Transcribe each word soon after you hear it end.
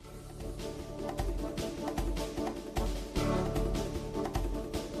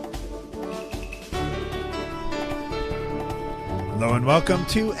Hello and welcome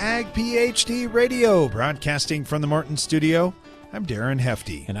to Ag PhD Radio, broadcasting from the Morton Studio. I'm Darren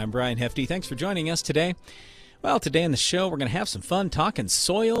Hefty. And I'm Brian Hefty. Thanks for joining us today. Well, today on the show, we're going to have some fun talking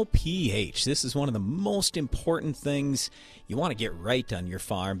soil pH. This is one of the most important things you want to get right on your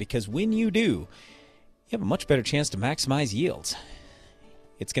farm, because when you do, you have a much better chance to maximize yields.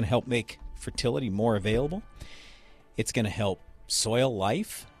 It's going to help make fertility more available. It's going to help soil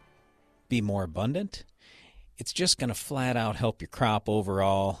life be more abundant. It's just going to flat out help your crop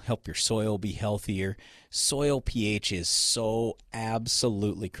overall, help your soil be healthier. Soil pH is so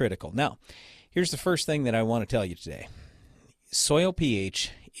absolutely critical. Now, here's the first thing that I want to tell you today. Soil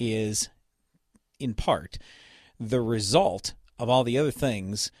pH is, in part, the result of all the other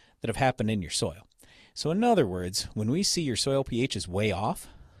things that have happened in your soil. So in other words, when we see your soil pH is way off,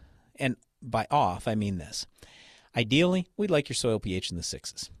 and by off, I mean this. Ideally, we'd like your soil pH in the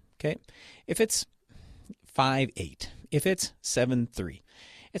 6s, okay? If it's 5.8, if it's 7.3,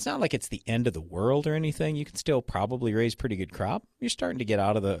 it's not like it's the end of the world or anything. You can still probably raise pretty good crop. You're starting to get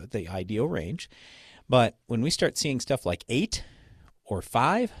out of the ideal range. But when we start seeing stuff like 8 or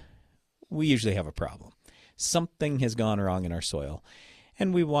 5, we usually have a problem. Something has gone wrong in our soil,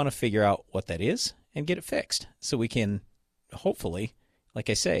 and we want to figure out what that is and get it fixed so we can hopefully, like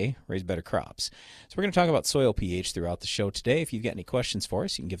I say, raise better crops. So we're going to talk about soil pH throughout the show today. If you've got any questions for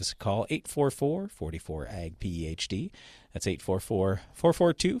us, you can give us a call, 844-44-AG-PHD. That's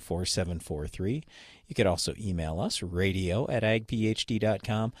 844-442-4743. You could also email us,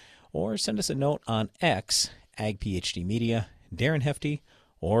 radio@agphd.com, or send us a note on X, AgPhD Media, Darren Hefty,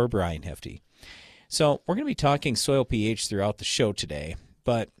 or Brian Hefty. So we're going to be talking soil pH throughout the show today,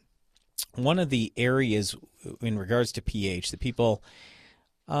 but one of the areas in regards to pH that people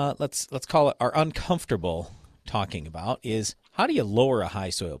let's call it are uncomfortable talking about is, how do you lower a high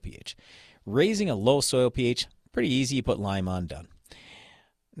soil pH? Raising a low soil pH, pretty easy. You put lime on, done.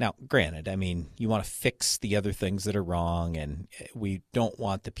 Now, granted, I mean, you want to fix the other things that are wrong, and we don't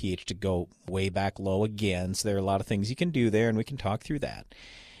want the pH to go way back low again, so there are a lot of things you can do there, and we can talk through that.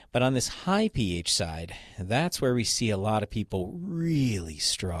 But on this high pH side, that's where we see a lot of people really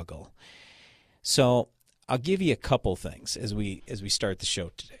struggle. So I'll give you a couple things as we start the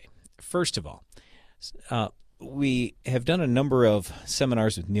show today. First of all, we have done a number of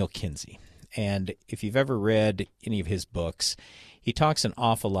seminars with Neil Kinsey, and if you've ever read any of his books, he talks an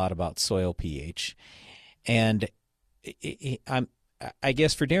awful lot about soil pH. And I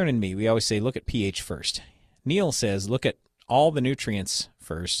guess for Darren and me, we always say look at pH first. Neil says look at all the nutrients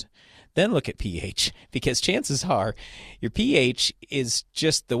first, then look at pH, because chances are your pH is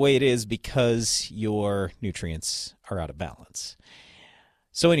just the way it is because your nutrients are out of balance.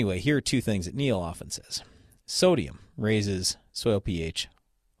 So anyway, here are two things that Neil often says. Sodium raises soil pH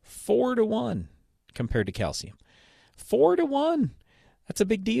 4-to-1 compared to calcium. 4-to-1. That's a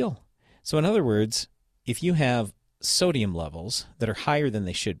big deal. So in other words, if you have sodium levels that are higher than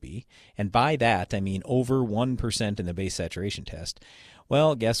they should be, and by that I mean over 1% in the base saturation test,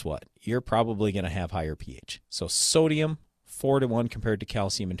 well, guess what? You're probably going to have higher pH. So sodium, 4-to-1 compared to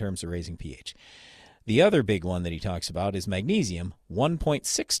calcium in terms of raising pH. The other big one that he talks about is magnesium,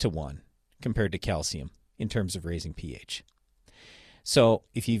 1.6-to-1 compared to calcium in terms of raising pH. So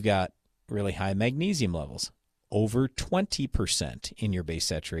if you've got really high magnesium levels, over 20% in your base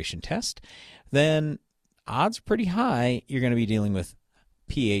saturation test, then odds are pretty high you're going to be dealing with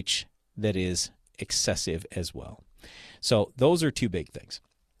pH that is excessive as well. So those are two big things.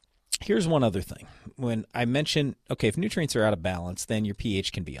 Here's one other thing. When I mentioned, okay, if nutrients are out of balance, then your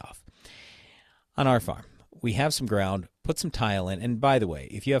pH can be off. On our farm, we have some ground, put some tile in, and by the way,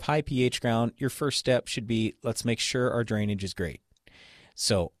 if you have high pH ground, your first step should be, let's make sure our drainage is great.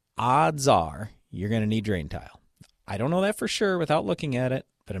 So odds are you're going to need drain tile. I don't know that for sure without looking at it,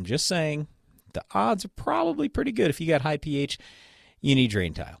 but I'm just saying the odds are probably pretty good. If you got high pH, you need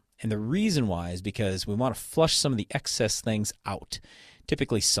drain tile. And the reason why is because we want to flush some of the excess things out,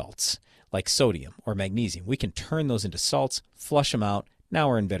 typically salts like sodium or magnesium. We can turn those into salts, flush them out. Now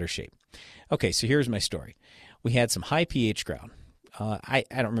we're in better shape. Okay, so here's my story. We had some high pH ground. I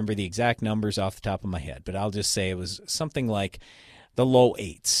don't remember the exact numbers off the top of my head, but I'll just say it was something like the low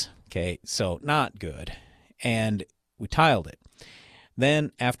 8s. Okay, so not good. And we tiled it.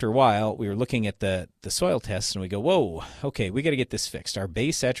 Then after a while, we were looking at the soil tests, and we go, whoa, okay, we got to get this fixed. Our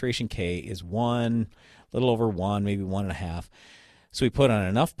base saturation K is 1, a little over 1, maybe 1.5. So we put on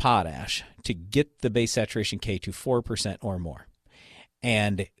enough potash to get the base saturation K to 4% or more.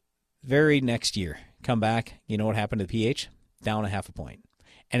 And very next year, come back, you know what happened to the pH? Down 0.5 point.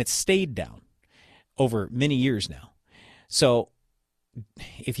 And it's stayed down over many years now. So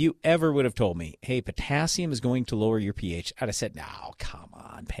if you ever would have told me, hey, potassium is going to lower your pH, I'd have said, no, come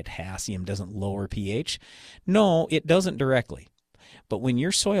on, potassium doesn't lower pH. No, it doesn't directly. But when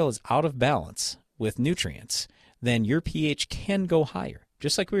your soil is out of balance with nutrients, then your pH can go higher,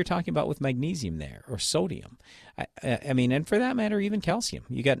 just like we were talking about with magnesium there, or sodium. I mean, and for that matter, even calcium.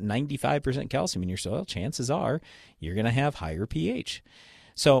 You got 95% calcium in your soil, chances are you're going to have higher pH.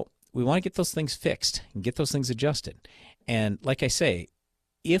 So we want to get those things fixed and get those things adjusted. And like I say,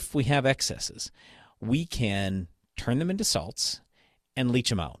 if we have excesses, we can turn them into salts and leach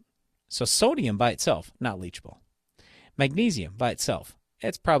them out. So sodium by itself, not leachable. Magnesium by itself,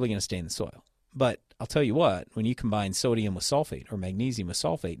 it's probably going to stay in the soil. But I'll tell you what, when you combine sodium with sulfate or magnesium with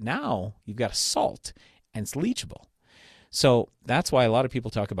sulfate, now you've got a salt and it's leachable. So that's why a lot of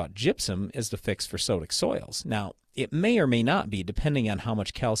people talk about gypsum as the fix for sodic soils. Now, it may or may not be, depending on how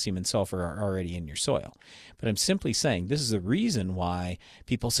much calcium and sulfur are already in your soil. But I'm simply saying this is the reason why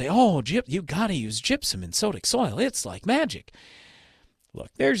people say, oh, you got to use gypsum in sodic soil. It's like magic. Look,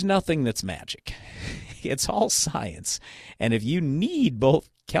 there's nothing that's magic. It's all science. And if you need both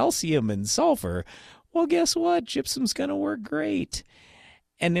calcium and sulfur, well, guess what? Gypsum's going to work great.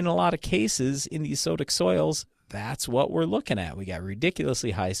 And in a lot of cases in these sodic soils, that's what we're looking at. We got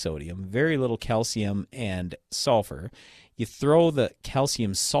ridiculously high sodium, very little calcium and sulfur. You throw the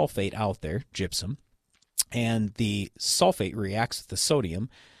calcium sulfate out there, gypsum, and the sulfate reacts with the sodium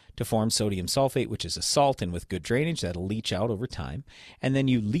to form sodium sulfate, which is a salt, and with good drainage, that'll leach out over time. And then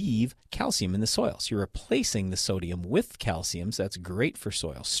you leave calcium in the soil. So you're replacing the sodium with calcium. So that's great for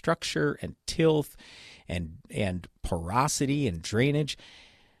soil structure and tilth and porosity and drainage.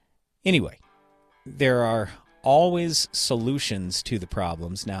 Anyway, there are always solutions to the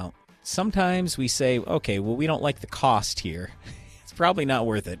problems. Now, sometimes we say, okay, well, we don't like the cost here. It's probably not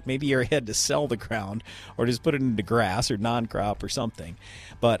worth it. Maybe you're ahead to sell the ground or just put it into grass or non-crop or something.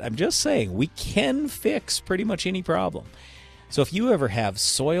 But I'm just saying, we can fix pretty much any problem. So if you ever have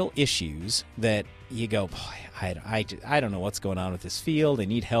soil issues that you go, boy, I don't know what's going on with this field, I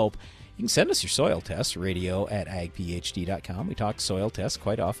need help, you can send us your soil test, radio@agphd.com. We talk soil tests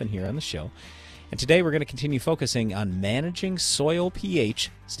quite often here on the show. And today we're going to continue focusing on managing soil pH.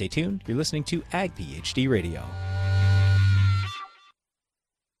 Stay tuned. You're listening to Ag PhD Radio.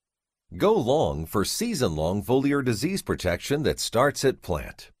 Go long for season-long foliar disease protection that starts at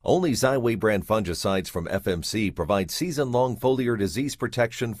plant. Only Xyway brand fungicides from FMC provide season-long foliar disease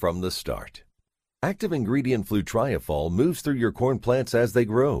protection from the start. Active ingredient flutriafol moves through your corn plants as they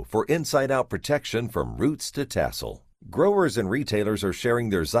grow for inside-out protection from roots to tassel. Growers and retailers are sharing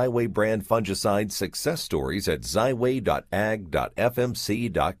their Xyway brand fungicide success stories at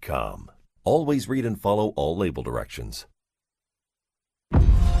xyway.ag.fmc.com. Always read and follow all label directions.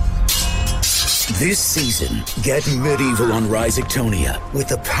 This season, get medieval on Rhizoctonia with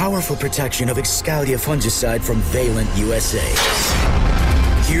the powerful protection of Excalia fungicide from Valent USA.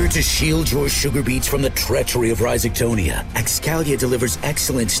 Here to shield your sugar beets from the treachery of Rhizoctonia, Excalia delivers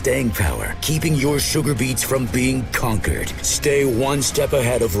excellent staying power, keeping your sugar beets from being conquered. Stay one step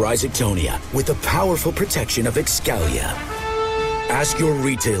ahead of Rhizoctonia with the powerful protection of Excalia. Ask your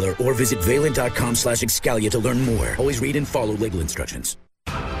retailer or visit valent.com/Excalia to learn more. Always read and follow label instructions.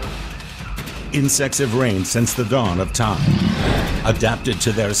 Insects have reigned since the dawn of time, adapted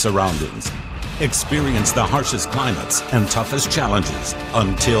to their surroundings, experienced the harshest climates and toughest challenges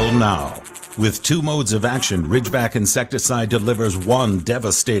until now. With 2 modes of action, Ridgeback insecticide delivers one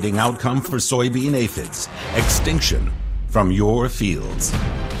devastating outcome for soybean aphids: extinction from your fields.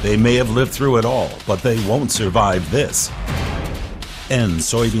 They may have lived through it all, but they won't survive this. End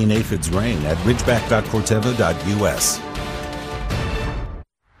soybean aphids reign at ridgeback.corteva.us.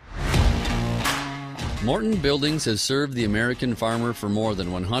 Morton Buildings has served the American farmer for more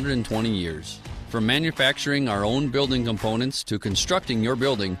than 120 years. From manufacturing our own building components to constructing your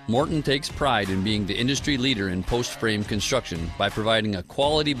building, Morton takes pride in being the industry leader in post-frame construction by providing a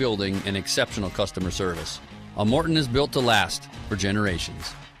quality building and exceptional customer service. A Morton is built to last for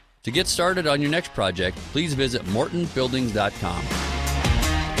generations. To get started on your next project, please visit mortonbuildings.com.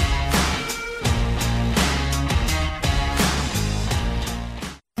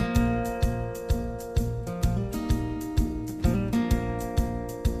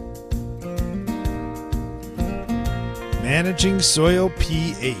 Managing soil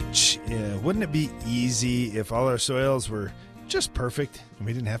pH. Wouldn't it be easy if all our soils were just perfect and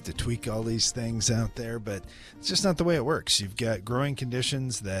we didn't have to tweak all these things out there? But it's just not the way it works. You've got growing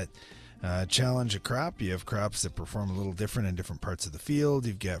conditions that challenge a crop. You have crops that perform a little different in different parts of the field.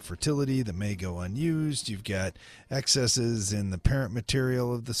 You've got fertility that may go unused. You've got excesses in the parent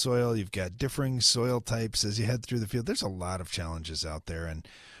material of the soil. You've got differing soil types as you head through the field. There's a lot of challenges out there. And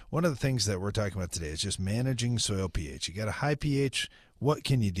one of the things that we're talking about today is just managing soil pH. You got a high pH. What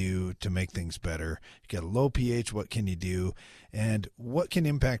can you do to make things better? You got a low pH. What can you do? And what can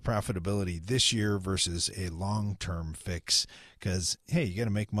impact profitability this year versus a long-term fix? Because, hey, you got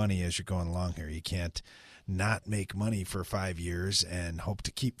to make money as you're going along here. You can't not make money for 5 years and hope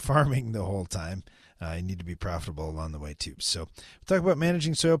to keep farming the whole time. You need to be profitable along the way, too. So we'll talk about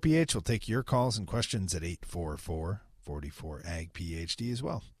managing soil pH. We'll take your calls and questions at 844-44-AG-PhD as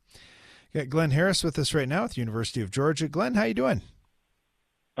well. Got Glenn Harris with us right now at the University of Georgia. Glenn, how you doing?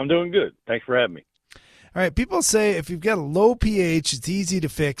 I'm doing good. Thanks for having me. All right. People say if you've got a low pH, it's easy to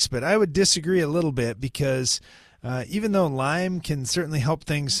fix, but I would disagree a little bit because even though lime can certainly help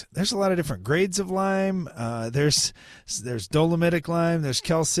things, there's a lot of different grades of lime. There's dolomitic lime, there's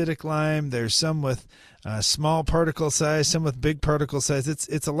calcitic lime, there's some with small particle size, some with big particle size.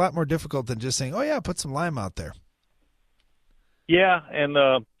 It's a lot more difficult than just saying, oh, yeah, put some lime out there. Yeah, and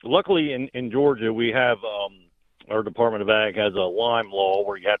luckily in Georgia we have our Department of Ag has a lime law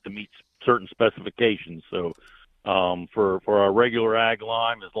where you have to meet certain specifications. So for our regular ag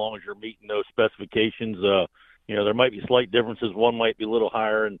lime, as long as you're meeting those specifications, there might be slight differences. One might be a little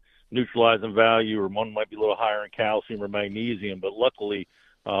higher in neutralizing value, or one might be a little higher in calcium or magnesium. But luckily,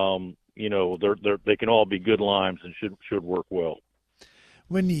 they can all be good limes and should work well.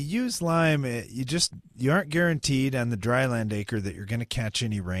 When you use lime, you aren't guaranteed on the dryland acre that you're going to catch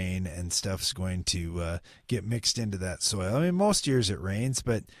any rain and stuff's going to get mixed into that soil. I mean, most years it rains,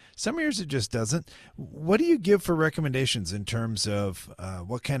 but some years it just doesn't. What do you give for recommendations in terms of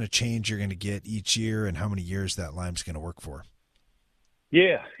what kind of change you're going to get each year and how many years that lime's going to work for?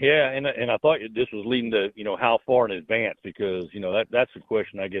 Yeah, and I thought this was leading to how far in advance, because that's the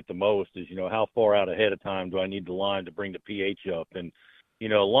question I get the most is how far out ahead of time do I need the lime to bring the pH up? And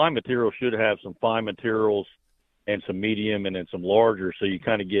lime material should have some fine materials and some medium and then some larger. So you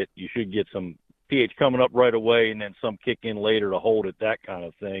should get some pH coming up right away and then some kick in later to hold it, that kind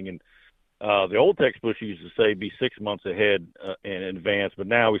of thing. And the old textbooks used to say be 6 months ahead in advance, but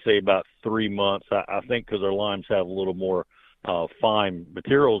now we say about 3 months, I think, because our limes have a little more fine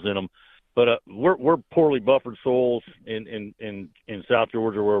materials in them. But we're poorly buffered soils in South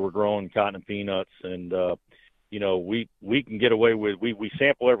Georgia where we're growing cotton and peanuts, and we can get away with, we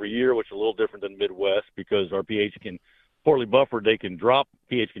sample every year, which is a little different than Midwest because our pH poorly buffered, pH can drop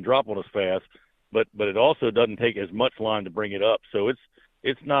on us fast, but it also doesn't take as much lime to bring it up. So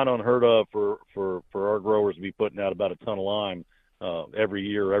it's not unheard of for our growers to be putting out about a ton of lime every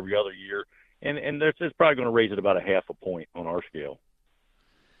year or every other year. And it's probably going to raise it about a half a point on our scale.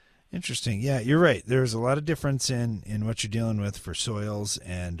 Interesting. Yeah, you're right. There's a lot of difference in what you're dealing with for soils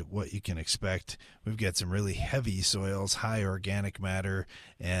and what you can expect. We've got some really heavy soils, high organic matter,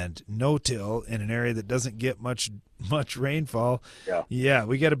 and no-till in an area that doesn't get much rainfall. Yeah,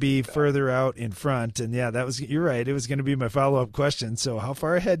 we got to be further out in front. And yeah, you're right. It was going to be my follow-up question. So how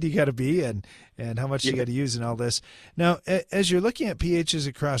far ahead do you got to be and how much do you got to use in all this? Now, as you're looking at pHs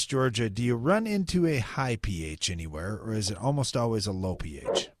across Georgia, do you run into a high pH anywhere, or is it almost always a low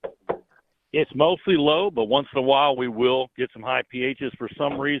pH? It's mostly low, but once in a while we will get some high pHs. For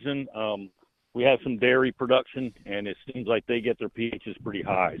some reason, we have some dairy production, and it seems like they get their pHs pretty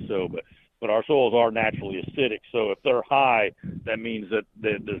high. So, but our soils are naturally acidic. So if they're high, that means that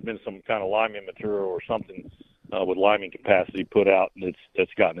there's been some kind of liming material or something with liming capacity put out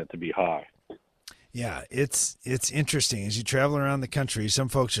that's gotten it to be high. Yeah, it's interesting. As you travel around the country, some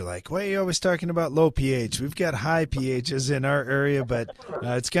folks are like, well, you're always talking about low pH. We've got high pHs in our area, but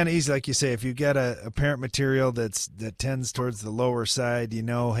it's kind of easy, like you say, if you've got a parent material that tends towards the lower side,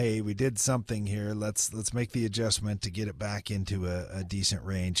 hey, we did something here. Let's make the adjustment to get it back into a decent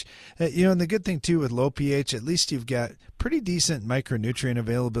range. And the good thing, too, with low pH, at least you've got pretty decent micronutrient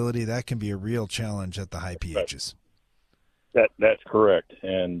availability. That can be a real challenge at the high pHs. That's correct.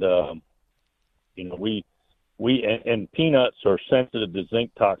 And, and peanuts are sensitive to zinc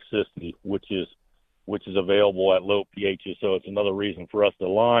toxicity, which is available at low pHs. So it's another reason for us to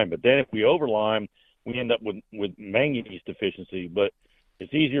lime. But then if we overlime, we end up with manganese deficiency. But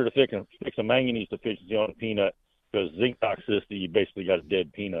it's easier to fix a manganese deficiency on a peanut because zinc toxicity, you basically got a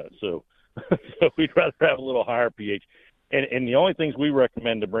dead peanut. So we'd rather have a little higher pH. And the only things we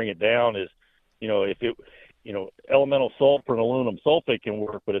recommend to bring it down is, elemental sulfur and aluminum sulfate can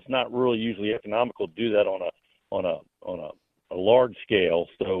work, but it's not really usually economical to do that on a large scale.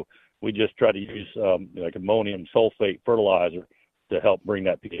 So we just try to use like ammonium sulfate fertilizer to help bring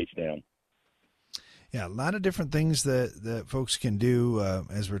that pH down. Yeah, a lot of different things that folks can do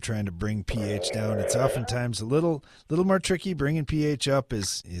as we're trying to bring pH down. It's oftentimes a little more tricky. Bringing pH up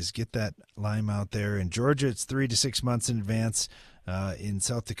is get that lime out there. In Georgia, it's 3 to 6 months in advance. In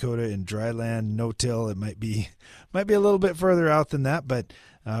South Dakota, in dryland, no-till, it might be a little bit further out than that, but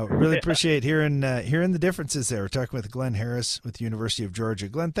really appreciate hearing the differences there. We're talking with Glenn Harris with the University of Georgia.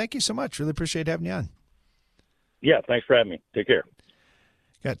 Glenn, thank you so much. Really appreciate having you on. Yeah, thanks for having me. Take care.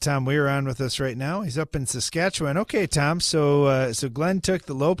 Got Tom Weir on with us right now. He's up in Saskatchewan. Okay, Tom. So Glenn took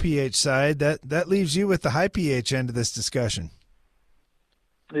the low pH side. That leaves you with the high pH end of this discussion.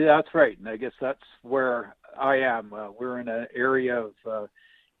 Yeah, that's right. And I guess that's where I am. We're in an area of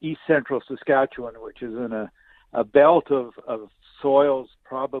east central Saskatchewan, which is in a belt of soils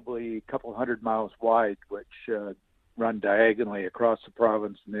probably a couple 100 miles wide, which run diagonally across the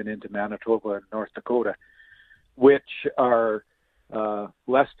province and then into Manitoba and North Dakota, which are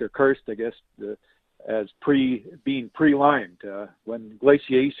blessed or cursed, I guess, as being pre-limed. When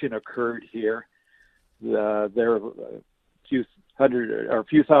glaciation occurred here, there a few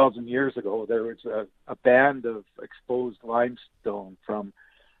thousand years ago, there was a band of exposed limestone from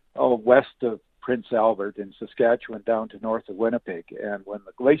west of Prince Albert in Saskatchewan down to north of Winnipeg. And when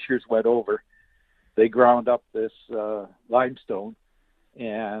the glaciers went over, they ground up this limestone,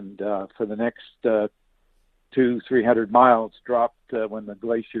 and for the next 200-300 miles dropped, when the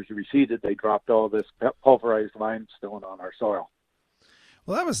glaciers receded, they dropped all this pulverized limestone on our soil.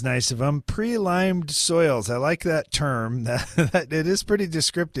 Well, that was nice of them. Pre-limed soils. I like that term. That it is pretty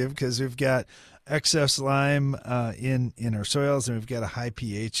descriptive because we've got excess lime in our soils and we've got a high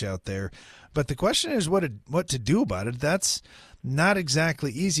pH out there. But the question is what to do about it. That's not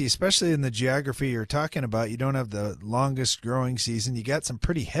exactly easy, especially in the geography you're talking about. You don't have the longest growing season. You got some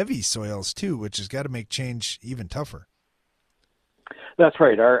pretty heavy soils too, which has got to make change even tougher. That's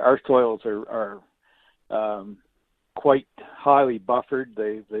right. Our soils are quite highly buffered.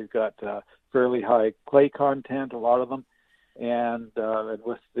 They've got fairly high clay content, a lot of them, and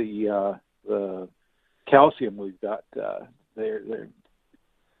with the calcium we've got,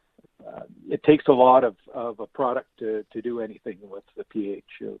 it takes a lot of a product to do anything with the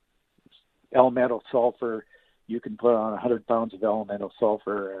pH. Elemental sulfur, you can put on 100 pounds of elemental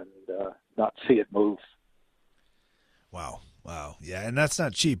sulfur and not see it move. Wow. Yeah, and that's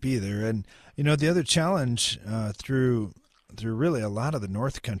not cheap either. And, the other challenge through really a lot of the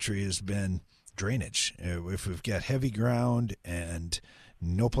North Country has been drainage. If we've got heavy ground and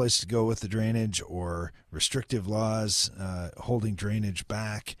no place to go with the drainage or restrictive laws holding drainage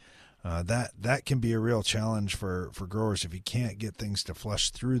back, that can be a real challenge for growers. If you can't get things to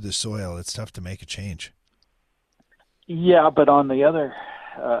flush through the soil, it's tough to make a change. Yeah, but on the other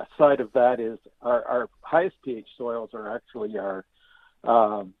side of that is our highest pH soils are actually our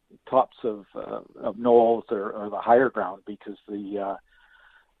tops of knolls or the higher ground, because a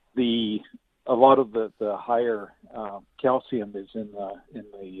lot of the higher calcium is in the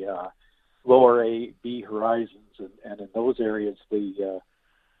lower A, B horizons, and in those areas because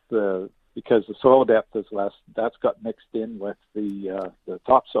the soil depth is less, that's got mixed in with the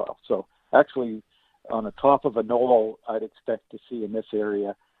topsoil. So actually, on the top of a knoll, I'd expect to see in this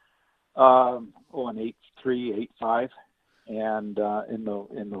area an 8.3, 8.5, and in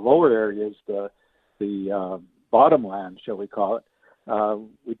the lower areas, the bottomland, shall we call it,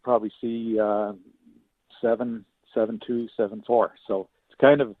 we'd probably see 7.2, 7.4. So it's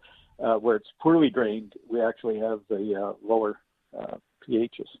kind of where it's poorly drained, we actually have the lower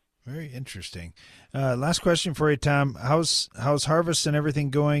pHs. Very interesting. Last question for you, Tom. How's harvest and everything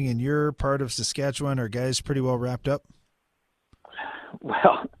going in your part of Saskatchewan? Are guys pretty well wrapped up?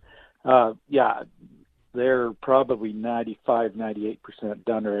 Well, yeah, they're probably 95, 98%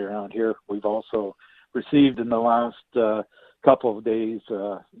 done right around here. We've also received in the last couple of days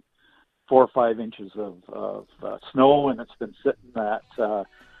 4 or 5 inches of snow, and it's been sitting at -5,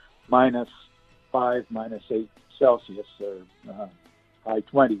 -8 Celsius, or high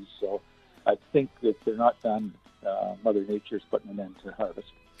 20s. So I think that they're not done. Mother Nature's putting an end to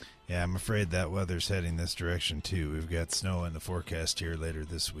harvest. Yeah, I'm afraid that weather's heading this direction too. We've got snow in the forecast here later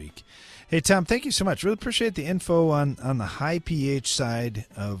this week. Hey, Tom, thank you so much. Really appreciate the info on the high pH side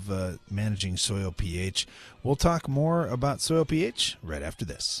of managing soil pH. We'll talk more about soil pH right after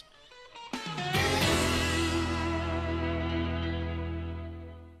this.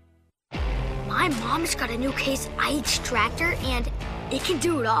 My mom's got a new Case IH tractor, and it can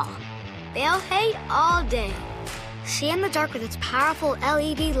do it all. Bale hay all day. See in the dark with its powerful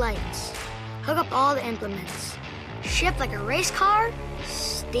LED lights. Hook up all the implements. Shift like a race car.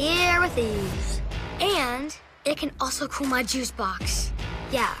 Steer with ease. And it can also cool my juice box.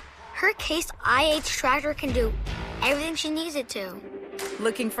 Yeah, Her Case IH tractor can do everything she needs it to.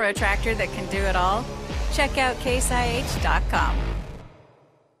 Looking for a tractor that can do it all? Check out caseih.com.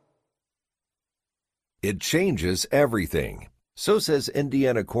 It changes everything. So says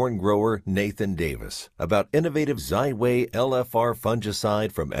Indiana corn grower Nathan Davis about innovative Xyway LFR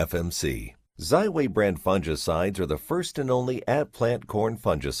fungicide from FMC. Xyway brand fungicides are the first and only at-plant corn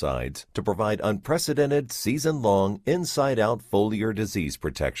fungicides to provide unprecedented season-long inside-out foliar disease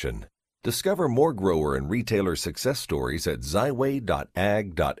protection. Discover more grower and retailer success stories at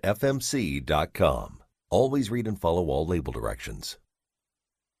xyway.ag.fmc.com. Always read and follow all label directions.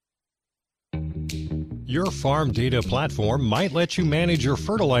 Your farm data platform might let you manage your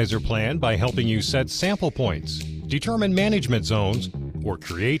fertilizer plan by helping you set sample points, determine management zones, or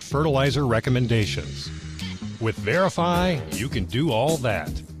create fertilizer recommendations. With Verify, you can do all that.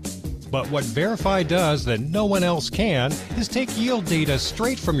 But what Verify does that no one else can is take yield data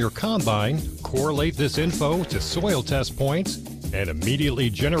straight from your combine, correlate this info to soil test points, and immediately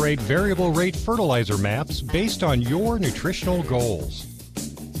generate variable rate fertilizer maps based on your nutritional goals.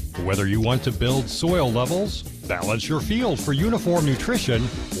 Whether you want to build soil levels, balance your field for uniform nutrition,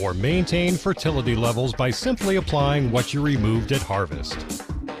 or maintain fertility levels by simply applying what you removed at harvest.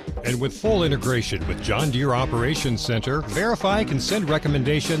 And with full integration with John Deere Operations Center, Verify can send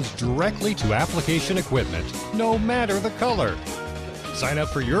recommendations directly to application equipment, no matter the color. Sign up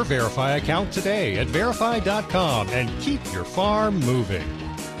for your Verify account today at verify.com and keep your farm moving.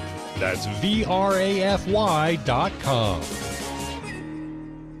 That's VRAFY.com.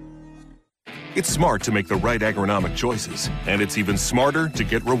 It's smart to make the right agronomic choices, and it's even smarter to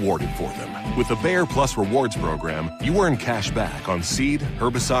get rewarded for them. With the Bayer Plus Rewards program, you earn cash back on seed,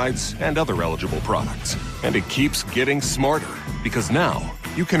 herbicides, and other eligible products. And it keeps getting smarter, because now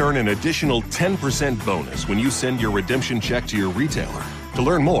you can earn an additional 10% bonus when you send your redemption check to your retailer. To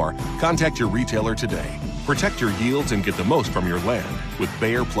learn more, contact your retailer today. Protect your yields and get the most from your land with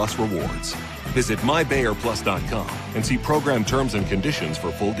Bayer Plus Rewards. Visit mybayerplus.com and see program terms and conditions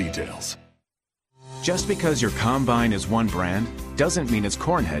for full details. Just because your combine is one brand doesn't mean its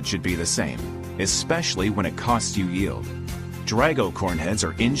corn head should be the same, especially when it costs you yield. Drago corn heads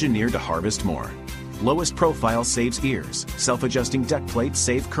are engineered to harvest more. Lowest profile saves ears, self-adjusting deck plates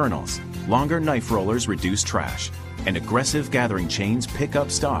save kernels, longer knife rollers reduce trash, and aggressive gathering chains pick up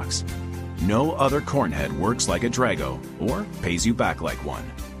stalks. No other corn head works like a Drago or pays you back like one.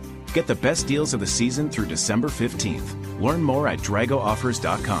 Get the best deals of the season through December 15th. Learn more at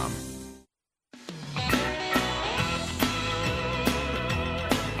dragooffers.com.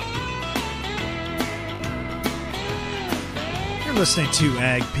 Listening to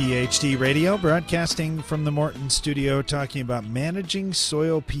Ag PhD Radio, broadcasting from the Morton studio, talking about managing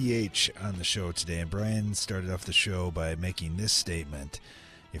soil pH on the show today. And Brian started off the show by making this statement.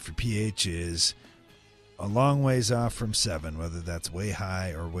 If your pH is a long ways off from 7, whether that's way high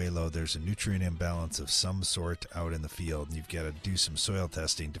or way low, there's a nutrient imbalance of some sort out in the field. And you've got to do some soil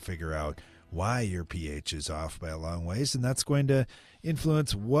testing to figure out why your pH is off by a long ways. And that's going to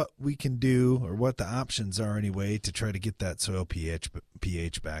influence what we can do, or what the options are anyway, to try to get that soil pH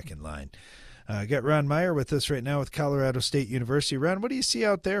back in line. Got Ron Meyer with us right now with Colorado State University. Ron, what do you see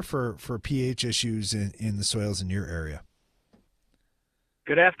out there for pH issues in the soils in your area?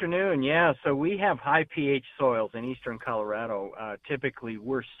 Good afternoon. Yeah, so we have high pH soils in eastern Colorado. Typically,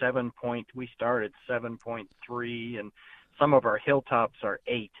 we start at 7.3, and some of our hilltops are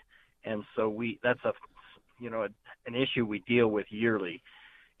 8. And so that's an issue we deal with yearly.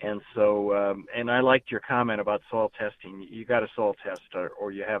 And so, and I liked your comment about soil testing. You got to soil test,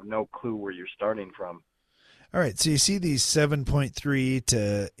 or you have no clue where you're starting from. All right, so you see these 7.3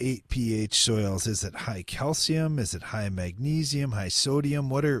 to 8 pH soils. Is it high calcium? Is it high magnesium, high sodium?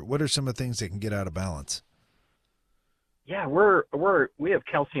 What are some of the things that can get out of balance? Yeah, we have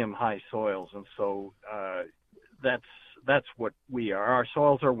calcium high soils, and so that's what we are. Our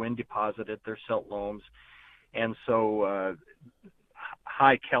soils are wind deposited, they're silt loams, and so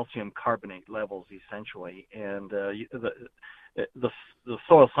high calcium carbonate levels essentially. And the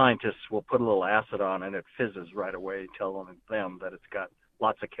soil scientists will put a little acid on and it fizzes right away, telling them that it's got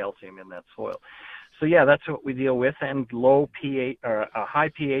lots of calcium in that soil. So yeah, that's what we deal with, and low pH,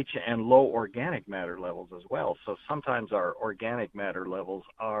 high pH and low organic matter levels as well. So sometimes our organic matter levels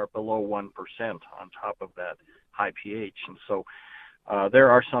are below 1% on top of that high pH, and so there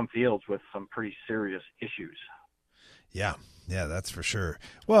are some fields with some pretty serious issues. Yeah, that's for sure.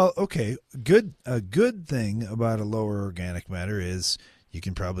 Well, okay, a good thing about a lower organic matter is you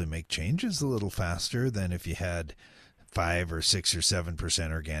can probably make changes a little faster than if you had 5 or 6 or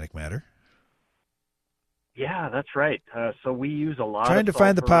 7% organic matter. Yeah, that's right. So we use a lot. Trying to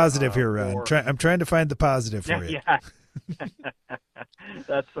find the positive here, Ron. for- I'm trying to find the positive for you. Yeah,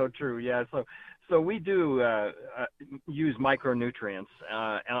 that's so true. Yeah, so we do use micronutrients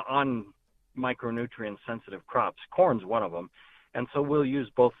on micronutrient sensitive crops. Corn's one of them, and so we'll use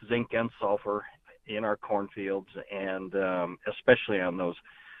both zinc and sulfur in our cornfields, and especially on those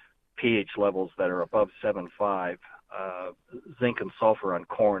pH levels that are above 7.5. Zinc and sulfur on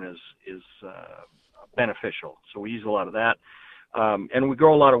corn is beneficial. So we use a lot of that, and we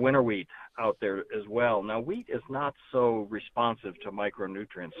grow a lot of winter wheat out there as well. Now, wheat is not so responsive to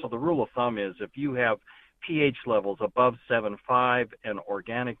micronutrients. So the rule of thumb is if you have pH levels above 7.5 and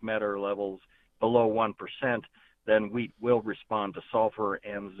organic matter levels below 1%, then wheat will respond to sulfur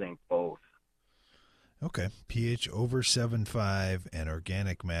and zinc both. Okay. pH over 7.5 and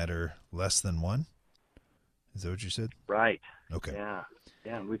organic matter less than 1? Is that what you said? Right. Okay. Yeah,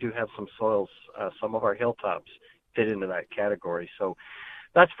 and we do have some soils, some of our hilltops fit into that category. So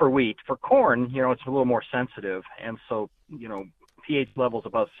that's for wheat. For corn, it's a little more sensitive, and so, pH levels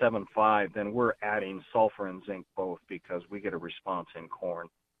above 7.5, then we're adding sulfur and zinc both because we get a response in corn.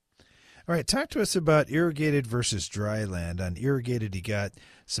 All right, talk to us about irrigated versus dry land. On irrigated, you got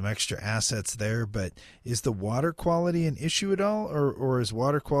some extra assets there, but is the water quality an issue at all, or is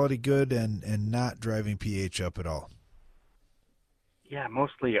water quality good and not driving pH up at all? Yeah,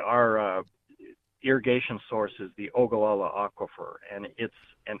 mostly our irrigation source is the Ogallala Aquifer, and it's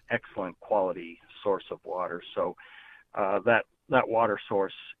an excellent quality source of water. So that water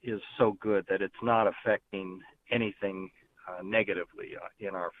source is so good that it's not affecting anything negatively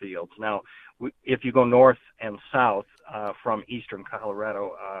in our fields. Now, if you go north and south from eastern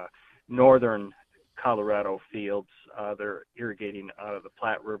Colorado, northern Colorado fields, they're irrigating out of the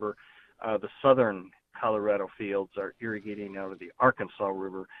Platte River. The southern Colorado fields are irrigating out of the Arkansas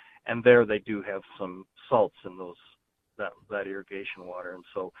River, and there they do have some salts in that irrigation water, and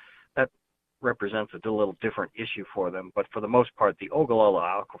so that represents a little different issue for them. But for the most part, the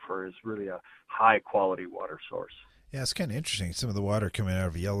Ogallala Aquifer is really a high-quality water source. Yeah, it's kind of interesting. Some of the water coming out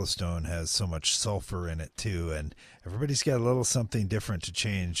of Yellowstone has so much sulfur in it too, and everybody's got a little something different to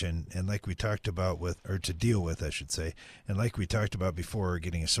change and like we talked about to deal with, I should say. And like we talked about before,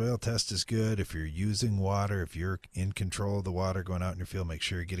 getting a soil test is good. If you're using water, if you're in control of the water going out in your field, make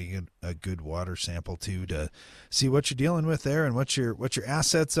sure you're getting a good water sample too to see what you're dealing with there and what your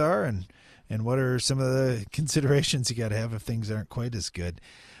assets are and what are some of the considerations you got to have if things aren't quite as good.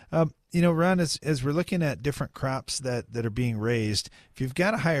 Ron, as we're looking at different crops that are being raised, if you've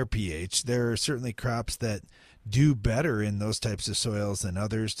got a higher pH, there are certainly crops that do better in those types of soils than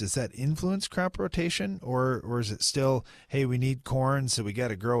others. Does that influence crop rotation, or is it still, hey, we need corn, so we got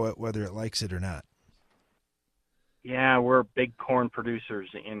to grow it whether it likes it or not? Yeah, we're big corn producers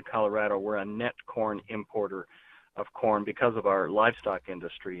in Colorado. We're a net corn importer of corn because of our livestock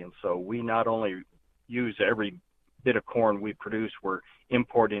industry, and so we not only use every bit of corn we produce, we're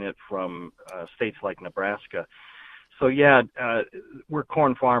importing it from states like Nebraska. So yeah, we're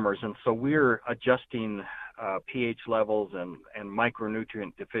corn farmers, and so we're adjusting pH levels and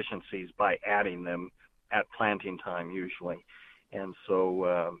micronutrient deficiencies by adding them at planting time usually. And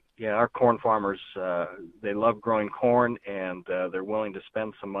so our corn farmers, they love growing corn, and they're willing to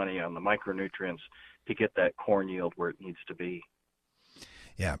spend some money on the micronutrients to get that corn yield where it needs to be.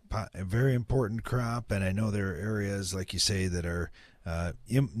 Yeah, a very important crop, and I know there are areas, like you say, that are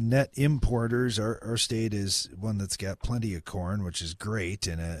net importers. Our state is one that's got plenty of corn, which is great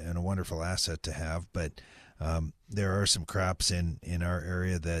and a wonderful asset to have, but there are some crops in our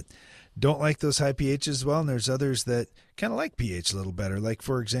area that don't like those high pHs as well, and there's others that kind of like pH a little better. Like,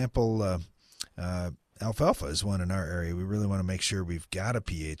 for example, alfalfa is one in our area. We really want to make sure we've got a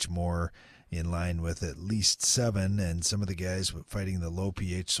pH more in line with at least 7, and some of the guys fighting the low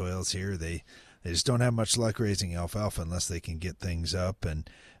pH soils here, they just don't have much luck raising alfalfa unless they can get things up. And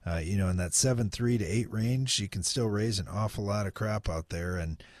in that 7.3 to 8 range, you can still raise an awful lot of crop out there.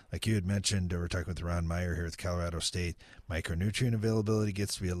 And like you had mentioned, we're talking with Ron Meyer here with Colorado State, micronutrient availability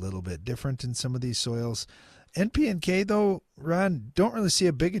gets to be a little bit different in some of these soils. NP and K, though, Ron, don't really see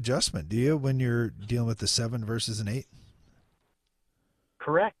a big adjustment, do you, when you're dealing with the 7 versus an 8?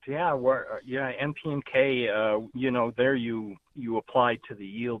 Correct. Yeah. NP and K. There you apply to the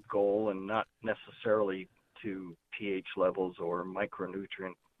yield goal and not necessarily to pH levels or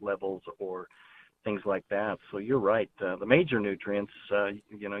micronutrient levels or things like that. So you're right. The major nutrients,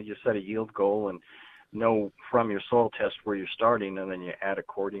 you set a yield goal and know from your soil test where you're starting, and then you add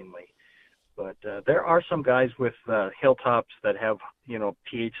accordingly. But there are some guys with hilltops that have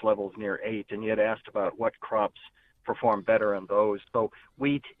pH levels near 8, and you had asked about what crops perform better in those. So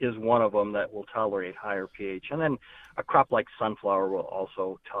wheat is one of them that will tolerate higher pH. And then a crop like sunflower will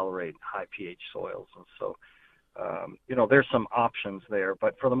also tolerate high pH soils. And so, there's some options there.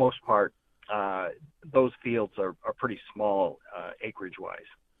 But for the most part, those fields are pretty small acreage-wise.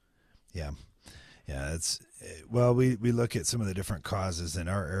 Yeah. Yeah, we look at some of the different causes in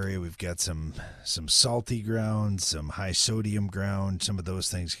our area. We've got some salty ground, some high sodium ground. Some of those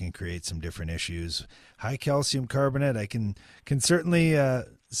things can create some different issues. High calcium carbonate, I can certainly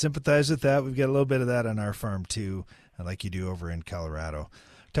sympathize with that. We've got a little bit of that on our farm too, like you do over in Colorado.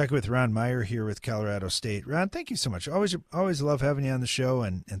 Talking with Ron Meyer here with Colorado State. Ron, thank you so much. Always love having you on the show,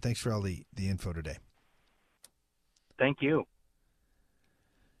 and thanks for all the info today. Thank you.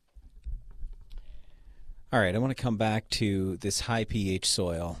 All right, I want to come back to this high pH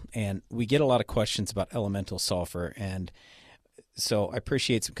soil, and we get a lot of questions about elemental sulfur, and so I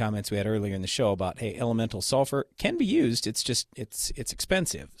appreciate some comments we had earlier in the show about, hey, elemental sulfur can be used, it's just it's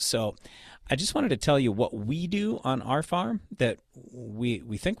expensive. So I just wanted to tell you what we do on our farm that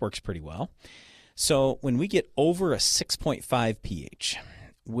we think works pretty well. So when we get over a 6.5 pH,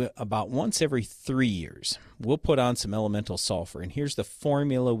 about once every 3 years, we'll put on some elemental sulfur, and here's the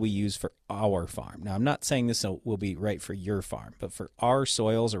formula we use for our farm. Now, I'm not saying this will be right for your farm, but for our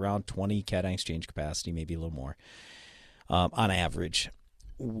soils, around 20 cation exchange capacity, maybe a little more, on average,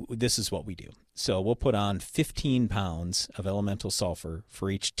 this is what we do. So we'll put on 15 pounds of elemental sulfur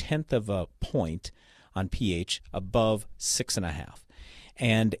for each 1/10 of a point on pH above 6.5.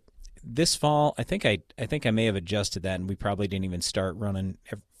 And this fall, I think I may have adjusted that, and we probably didn't even start running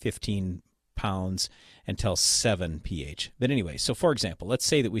 15 pounds until 7 pH. But anyway, so for example, let's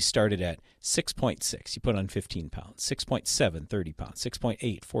say that we started at 6.6. You put on 15 pounds, 6.7, 30 pounds,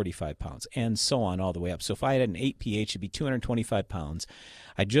 6.8, 45 pounds, and so on all the way up. So if I had an 8 pH, it'd be 225 pounds.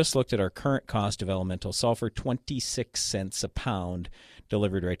 I just looked at our current cost of elemental sulfur, 26 cents a pound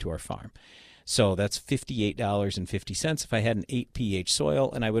delivered right to our farm. So that's $58.50 if I had an 8 pH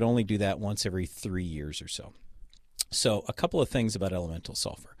soil, and I would only do that once every 3 years or so. So a couple of things about elemental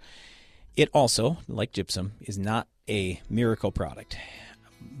sulfur. It also, like gypsum, is not a miracle product.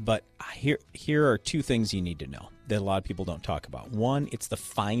 But here are two things you need to know that a lot of people don't talk about. One, it's the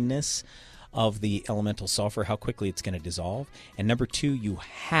fineness of the elemental sulfur, how quickly it's going to dissolve. And number two, you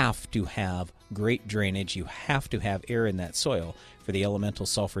have to have great drainage. You have to have air in that soil for the elemental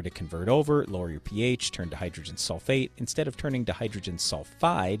sulfur to convert over, lower your pH, turn to hydrogen sulfate, instead of turning to hydrogen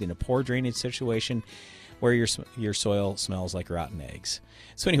sulfide in a poor drainage situation where your soil smells like rotten eggs.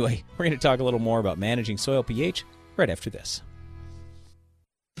 So anyway, we're going to talk a little more about managing soil pH right after this.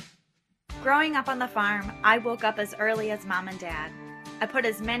 Growing up on the farm, I woke up as early as Mom and Dad. I put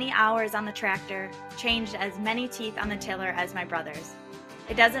as many hours on the tractor, changed as many teeth on the tiller as my brothers.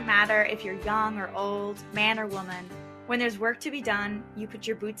 It doesn't matter if you're young or old, man or woman. When there's work to be done, you put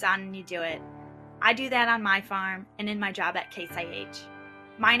your boots on and you do it. I do that on my farm and in my job at Case IH.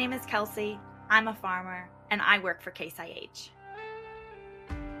 My name is Kelsey, I'm a farmer, and I work for Case IH.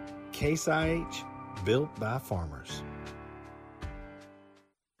 Case IH, built by farmers.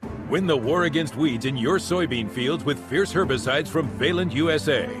 Win the war against weeds in your soybean fields with fierce herbicides from Valent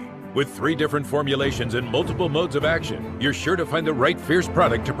USA. With 3 different formulations and multiple modes of action, you're sure to find the right fierce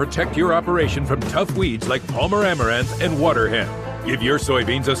product to protect your operation from tough weeds like Palmer amaranth and water hemp. Give your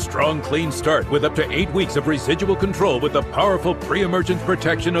soybeans a strong, clean start with up to 8 weeks of residual control with the powerful pre-emergence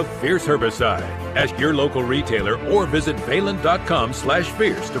protection of Fierce herbicide. Ask your local retailer or visit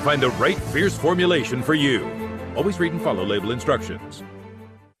valent.com/fierce to find the right fierce formulation for you. Always read and follow label instructions.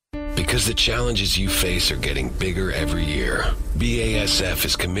 Because the challenges you face are getting bigger every year, BASF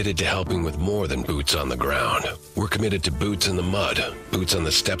is committed to helping with more than boots on the ground. We're committed to boots in the mud, boots on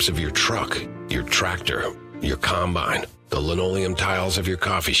the steps of your truck, your tractor, your combine, the linoleum tiles of your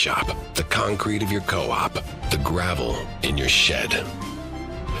coffee shop, the concrete of your co-op, the gravel in your shed.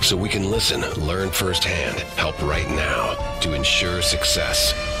 So we can listen, learn firsthand, help right now to ensure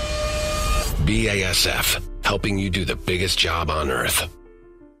success. BASF, helping you do the biggest job on earth.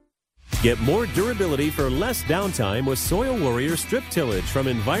 Get more durability for less downtime with Soil Warrior strip tillage from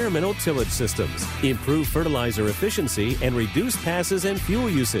Environmental Tillage Systems. Improve fertilizer efficiency and reduce passes and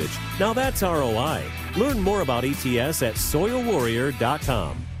fuel usage. Now that's ROI. Learn more about ETS at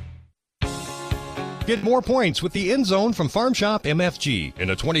soilwarrior.com. Get more points with the End Zone from Farm Shop MFG.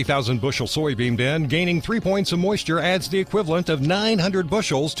 In a 20,000 bushel soybean bin, gaining 3 points of moisture adds the equivalent of 900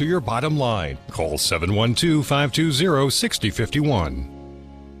 bushels to your bottom line. Call 712-520-6051.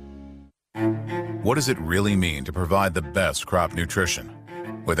 What does it really mean to provide the best crop nutrition?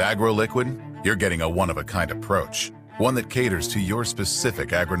 With AgroLiquid, you're getting a one-of-a-kind approach, one that caters to your specific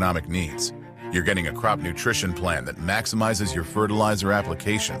agronomic needs. You're getting a crop nutrition plan that maximizes your fertilizer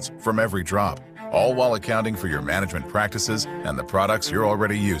applications from every drop, all while accounting for your management practices and the products you're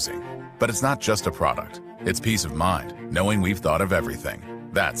already using. But it's not just a product. It's peace of mind, knowing we've thought of everything.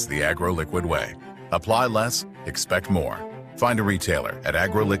 That's the AgroLiquid way. Apply less, expect more. Find a retailer at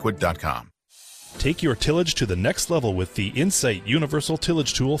agroliquid.com. Take your tillage to the next level with the Insight Universal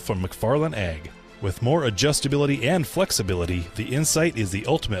Tillage Tool from McFarland Ag. With more adjustability and flexibility, the Insight is the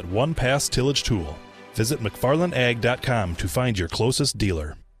ultimate one-pass tillage tool. Visit McFarlandAg.com to find your closest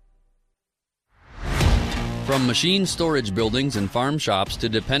dealer. From machine storage buildings and farm shops to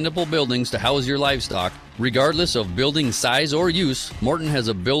dependable buildings to house your livestock, regardless of building size or use, Morton has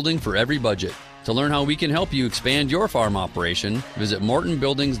a building for every budget. To learn how we can help you expand your farm operation, visit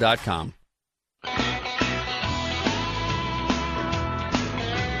MortonBuildings.com.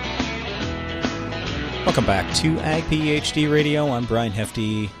 Welcome back to Ag PhD Radio. I'm Brian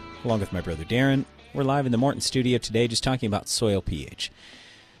Hefty, along with my brother Darren. We're live in the Morton studio today just talking about soil pH.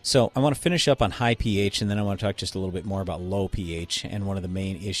 So I want to finish up on high pH, and then I want to talk just a little bit more about low pH and one of the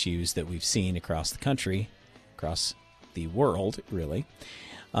main issues that we've seen across the country, across the world, really.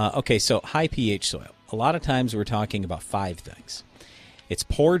 Okay, so high pH soil. A lot of times we're talking about 5 things. It's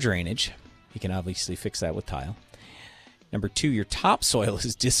poor drainage. You can obviously fix that with tile. Number 2, your topsoil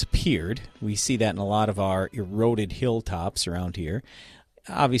has disappeared. We see that in a lot of our eroded hilltops around here.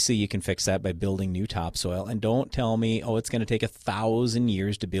 Obviously, you can fix that by building new topsoil. And don't tell me, oh, it's going to take 1,000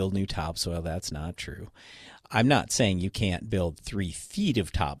 years to build new topsoil. That's not true. I'm not saying you can't build 3 feet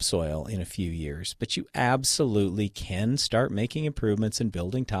of topsoil in a few years, but you absolutely can start making improvements in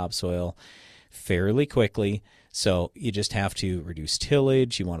building topsoil fairly quickly. So you just have to reduce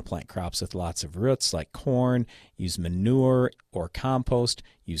tillage. You want to plant crops with lots of roots like corn, use manure or compost,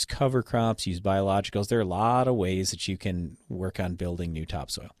 use cover crops, use biologicals. There are a lot of ways that you can work on building new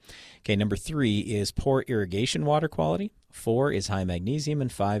topsoil. Okay, number 3 is poor irrigation water quality. 4 is high magnesium,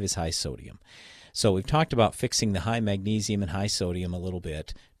 and 5 is high sodium. So we've talked about fixing the high magnesium and high sodium a little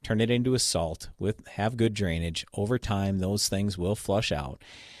bit. Turn it into a salt, have good drainage. Over time, those things will flush out.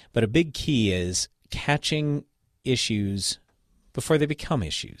 But a big key is catching issues before they become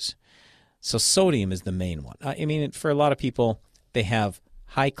issues. So sodium is the main one. I mean, for a lot of people, they have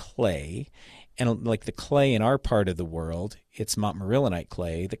high clay, and like the clay in our part of the world, it's montmorillonite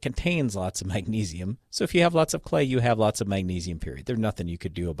clay that contains lots of magnesium. So if you have lots of clay, you have lots of magnesium, period. There's nothing you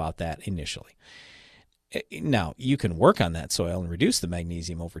could do about that initially. Now, you can work on that soil and reduce the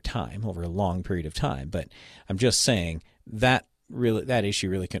magnesium over time, over a long period of time, but I'm just saying that issue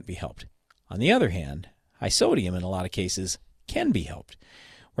really couldn't be helped. On the other hand, high sodium in a lot of cases can be helped.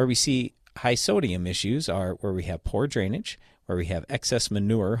 Where we see high sodium issues are where we have poor drainage, where we have excess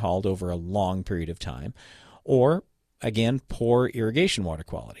manure hauled over a long period of time, or, again, poor irrigation water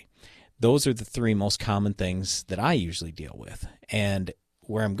quality. Those are the 3 most common things that I usually deal with. And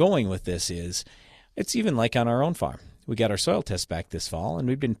where I'm going with this is, it's even like on our own farm. We got our soil test back this fall, and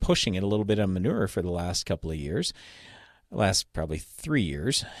we've been pushing it a little bit on manure for the last couple of years. Last probably 3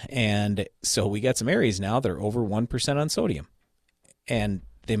 years. And so we got some areas now that are over 1% on sodium. And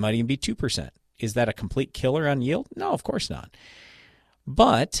they might even be 2%. Is that a complete killer on yield? No, of course not.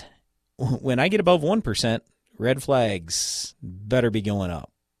 But when I get above 1%, red flags better be going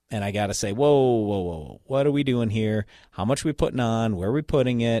up. And I got to say, whoa, what are we doing here? How much are we putting on? Where are we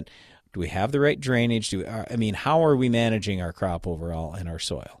putting it? Do we have the right drainage? How are we managing our crop overall and our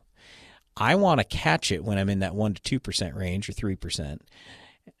soil? I want to catch it when I'm in that 1 to 2% range or 3%.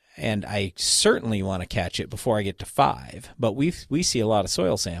 And I certainly want to catch it before I get to 5%. But we see a lot of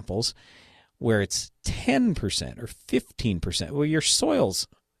soil samples where it's 10% or 15%. Well, your soil's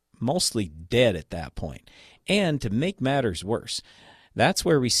mostly dead at that point. And to make matters worse, that's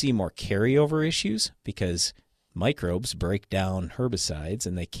where we see more carryover issues because microbes break down herbicides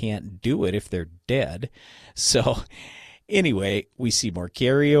and they can't do it if they're dead. So anyway, we see more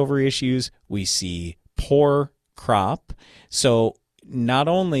carryover issues. We see poor crop. So not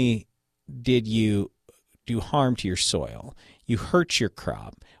only did you do harm to your soil, you hurt your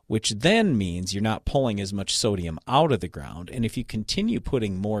crop, which then means you're not pulling as much sodium out of the ground. And if you continue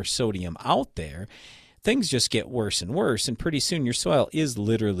putting more sodium out there, things just get worse and worse, and pretty soon your soil is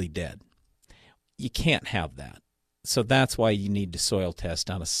literally dead. You can't have that. So that's why you need to soil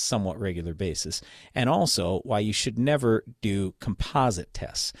test on a somewhat regular basis, and also why you should never do composite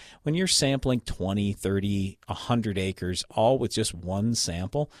tests. When you're sampling 20, 30, 100 acres, all with just one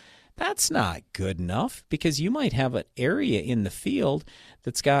sample, that's not good enough because you might have an area in the field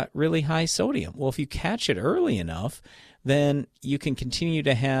that's got really high sodium. Well, if you catch it early enough, then you can continue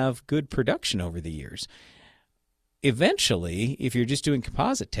to have good production over the years. eventually, if you're just doing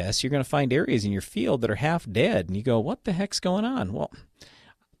composite tests, you're going to find areas in your field that are half dead. And you go, what the heck's going on? Well,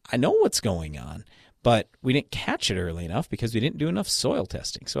 I know what's going on, but we didn't catch it early enough because we didn't do enough soil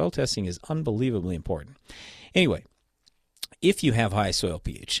testing. Soil testing is unbelievably important. Anyway, if you have high soil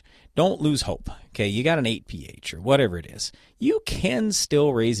pH, don't lose hope. Okay, you got an 8 pH or whatever it is. You can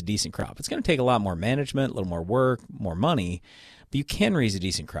still raise a decent crop. It's going to take a lot more management, a little more work, more money, but you can raise a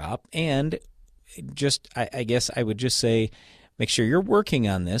decent crop. And just, I guess I would just say, make sure you're working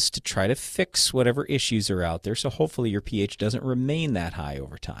on this to try to fix whatever issues are out there. So hopefully your pH doesn't remain that high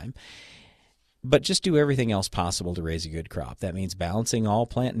over time. But just do everything else possible to raise a good crop. That means balancing all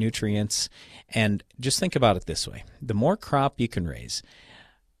plant nutrients. And just think about it this way. The more crop you can raise,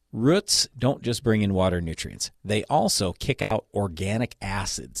 roots don't just bring in water nutrients. They also kick out organic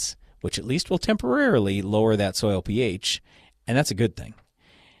acids, which at least will temporarily lower that soil pH. And that's a good thing.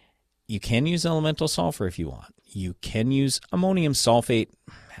 You can use elemental sulfur if you want. You can use ammonium sulfate.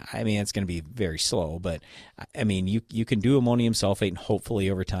 I mean, it's going to be very slow, but I mean, you can do ammonium sulfate, and hopefully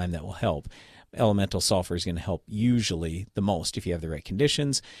over time that will help. Elemental sulfur is going to help usually the most if you have the right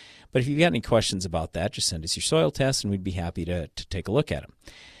conditions. But if you've got any questions about that, just send us your soil tests, and we'd be happy to take a look at them.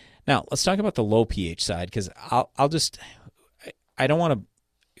 Now, let's talk about the low pH side, because I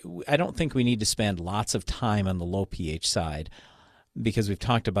don't think we need to spend lots of time on the low pH side, because we've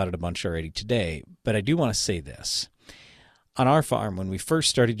talked about it a bunch already today. But I do want to say this. On our farm, when we first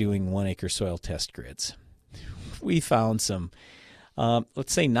started doing 1 acre soil test grids, we found some,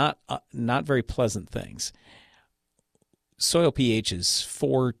 let's say not very pleasant things. Soil pH is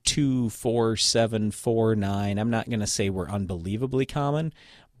 4.2, 4.7, 4.9. I'm not going to say we're unbelievably common,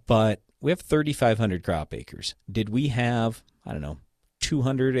 but we have 3,500 crop acres. Did we have,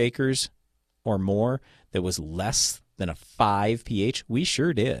 200 acres or more that was less than a 5 pH? We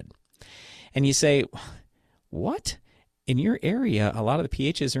sure did. And you say, what? In your area, a lot of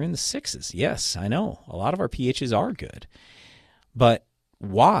the pHs are in the 6s. Yes, I know. A lot of our pHs are good. But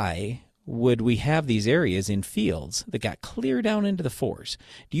why would we have these areas in fields that got clear down into the 4s?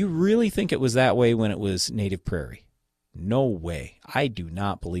 Do you really think it was that way when it was native prairie? No way. I do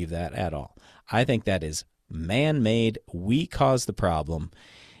not believe that at all. I think that is man-made. We caused the problem.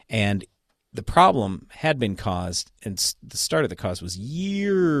 And the problem had been caused, and the start of the cause was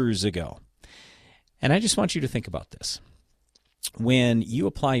years ago. And I just want you to think about this. When you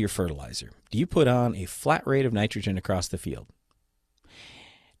apply your fertilizer, do you put on a flat rate of nitrogen across the field?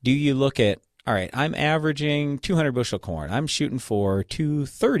 Do you look at, all right, I'm averaging 200 bushel corn. I'm shooting for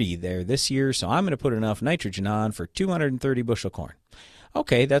 230 there this year, so I'm going to put enough nitrogen on for 230 bushel corn.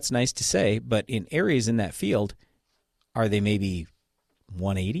 Okay, that's nice to say, but in areas in that field, are they maybe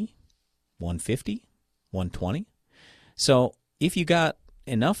 180? 150, 120. So if you got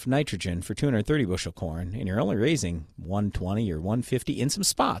enough nitrogen for 230 bushel corn and you're only raising 120 or 150 in some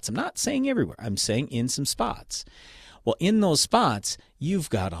spots, I'm not saying everywhere, I'm saying in some spots. Well, in those spots,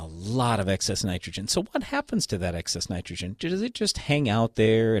 you've got a lot of excess nitrogen. So what happens to that excess nitrogen? Does it just hang out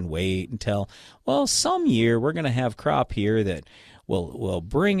there and wait until, well, some year we're going to have crop here that will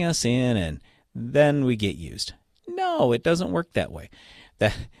bring us in and then we get used? No, it doesn't work that way.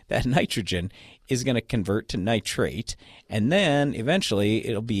 That nitrogen is going to convert to nitrate, and then eventually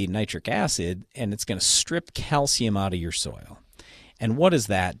it'll be nitric acid, and it's going to strip calcium out of your soil. And what does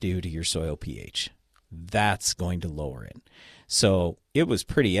that do to your soil pH? That's going to lower it. So it was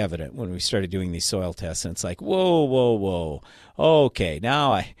pretty evident when we started doing these soil tests, and it's like, whoa. Okay,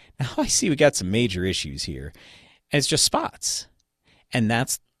 now I see we got some major issues here. And it's just spots. And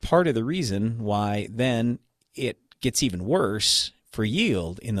that's part of the reason why then it gets even worse for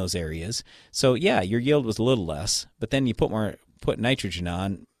yield in those areas. So yeah, your yield was a little less, but then you put nitrogen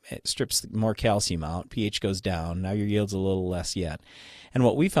on, it strips more calcium out, pH goes down, now your yield's a little less yet. And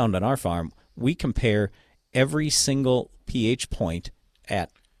what we found on our farm, we compare every single pH point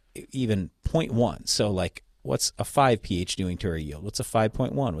at even 0.1. So like, what's a 5 pH doing to our yield? What's a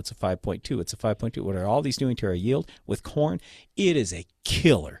 5.1? What's a 5.2? What's a 5.2? What are all these doing to our yield? With corn, it is a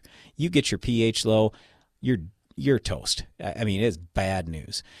killer. You get your pH low, you're toast. I mean, it's bad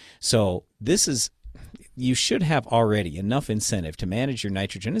news. So you should have already enough incentive to manage your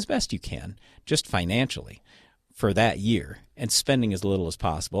nitrogen as best you can, just financially, for that year, and spending as little as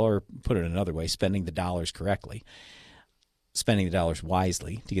possible, or put it another way, spending the dollars correctly, spending the dollars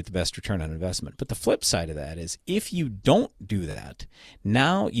wisely to get the best return on investment. But the flip side of that is, if you don't do that,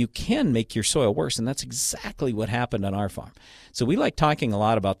 now you can make your soil worse, and that's exactly what happened on our farm. So we like talking a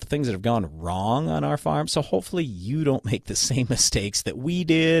lot about the things that have gone wrong on our farm, so hopefully you don't make the same mistakes that we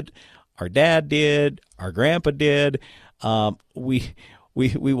did, our dad did, our grandpa did. We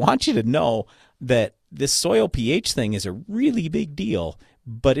want you to know that this soil pH thing is a really big deal,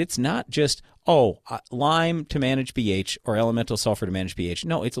 but it's not just, lime to manage pH or elemental sulfur to manage pH.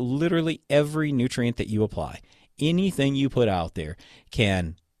 No, it's literally every nutrient that you apply. Anything you put out there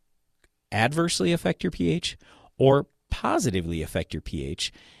can adversely affect your pH or positively affect your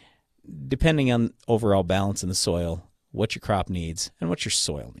pH, depending on overall balance in the soil, what your crop needs, and what your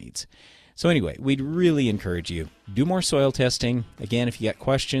soil needs. So anyway, we'd really encourage you, do more soil testing. Again, if you got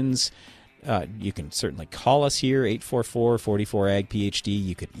questions, you can certainly call us here, 844-44-AG-PHD.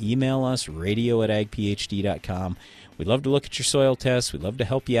 You could email us, radio@agphd.com. We'd love to look at your soil tests. We'd love to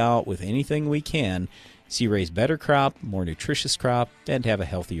help you out with anything we can, so you raise better crop, more nutritious crop, and have a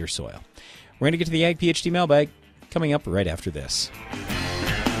healthier soil. We're going to get to the Ag PhD mailbag coming up right after this.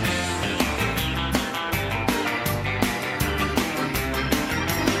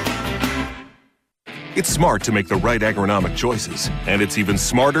 It's smart to make the right agronomic choices, and it's even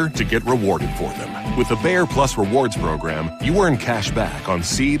smarter to get rewarded for them. With the Bayer Plus Rewards program, you earn cash back on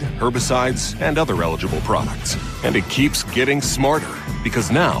seed, herbicides, and other eligible products. And it keeps getting smarter, because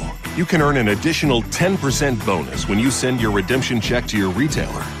now you can earn an additional 10% bonus when you send your redemption check to your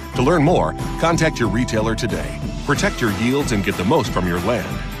retailer. To learn more, contact your retailer today. Protect your yields and get the most from your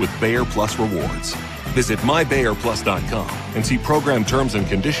land with Bayer Plus Rewards. Visit mybayerplus.com and see program terms and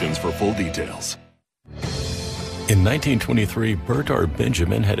conditions for full details. In 1923, Bert R.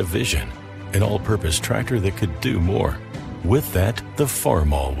 Benjamin had a vision, an all-purpose tractor that could do more. With that, the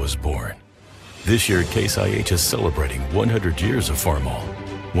Farmall was born. This year, Case IH is celebrating 100 years of Farmall.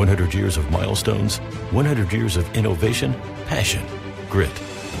 100 years of milestones, 100 years of innovation, passion, grit.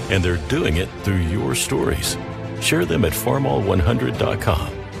 And they're doing it through your stories. Share them at farmall100.com.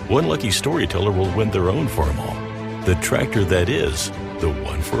 One lucky storyteller will win their own Farmall, the tractor that is the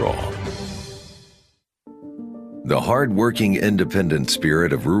one for all. The hard-working, independent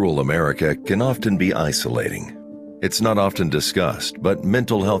spirit of rural America can often be isolating. It's not often discussed, but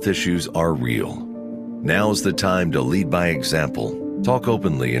mental health issues are real. Now's the time to lead by example, talk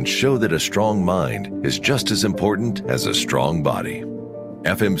openly, and show that a strong mind is just as important as a strong body.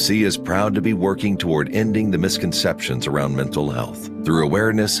 FMC is proud to be working toward ending the misconceptions around mental health through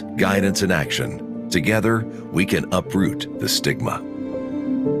awareness, guidance, and action. Together, we can uproot the stigma.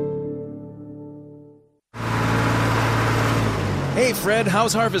 Hey Fred,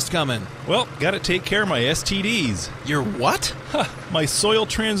 how's harvest coming? Well, gotta take care of my STDs. Your what? My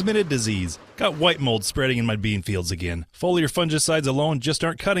soil-transmitted disease. Got white mold spreading in my bean fields again. Foliar fungicides alone just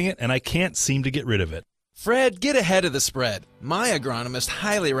aren't cutting it, and I can't seem to get rid of it. Fred, get ahead of the spread. My agronomist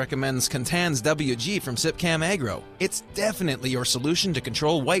highly recommends Contan's WG from Sipcam Agro. It's definitely your solution to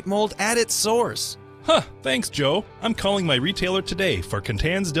control white mold at its source. Thanks, Joe. I'm calling my retailer today for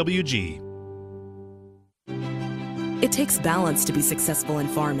Contan's WG. It takes balance to be successful in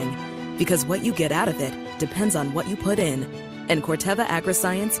farming, because what you get out of it depends on what you put in, and Corteva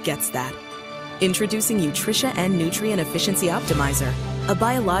Agriscience gets that. Introducing Utrisha N Nutrient Efficiency Optimizer, a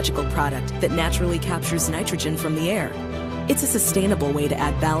biological product that naturally captures nitrogen from the air. It's a sustainable way to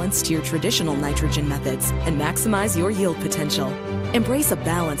add balance to your traditional nitrogen methods and maximize your yield potential. Embrace a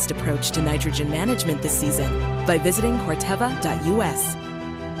balanced approach to nitrogen management this season by visiting corteva.us.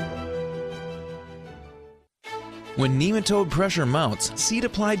 When nematode pressure mounts,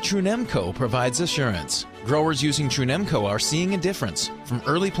 seed-applied Trunemco provides assurance. Growers using Trunemco are seeing a difference. From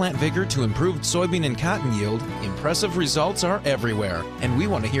early plant vigor to improved soybean and cotton yield, impressive results are everywhere, and we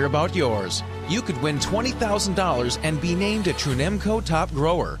want to hear about yours. You could win $20,000 and be named a Trunemco Top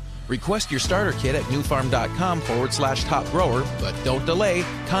Grower. Request your starter kit at newfarm.com/top grower, but don't delay.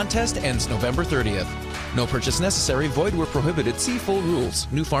 Contest ends November 30th. No purchase necessary, void where prohibited. See full rules.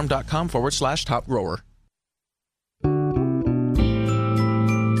 newfarm.com/top grower.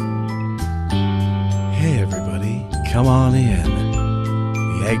 Hey everybody, come on in.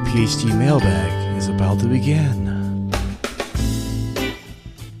 The Ag PhD mailbag is about to begin.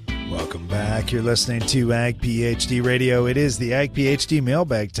 Welcome back. You're listening to Ag PhD Radio. It is the Ag PhD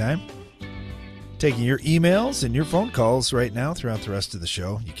mailbag time. Taking your emails and your phone calls right now throughout the rest of the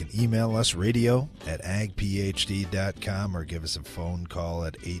show. You can email us, radio@agphd.com, or give us a phone call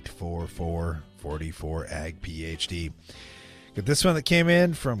at 844-44-AG-PHD. Got this one that came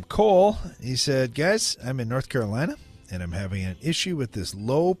in from Cole. He said, guys, I'm in North Carolina, and I'm having an issue with this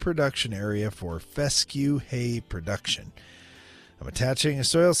low production area for fescue hay production. I'm attaching a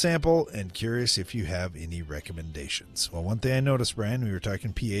soil sample and curious if you have any recommendations. Well, one thing I noticed, Brian, we were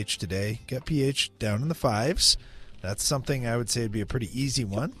talking pH today. Got pH down in the 5s. That's something I would say would be a pretty easy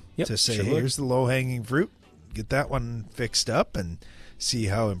one to say, hey, here's the low-hanging fruit. Get that one fixed up and see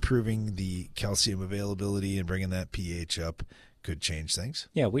how improving the calcium availability and bringing that pH up could change things.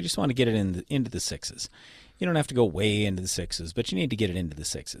 Yeah, we just want to get it into the 6s. You don't have to go way into the 6s, but you need to get it into the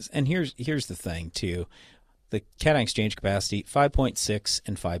 6s. And here's the thing, too. The cation exchange capacity, 5.6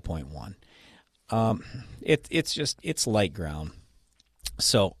 and 5.1. It's light ground.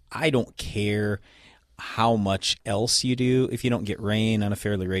 So I don't care how much else you do. If you don't get rain on a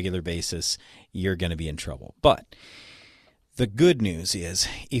fairly regular basis, you're going to be in trouble. But the good news is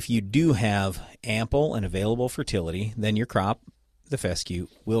if you do have ample and available fertility, then your crop, the fescue,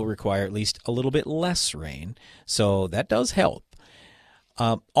 will require at least a little bit less rain. So that does help.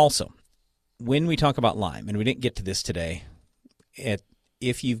 Also, when we talk about lime, and we didn't get to this today,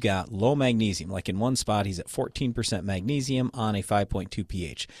 if you've got low magnesium, like in one spot he's at 14% magnesium on a 5.2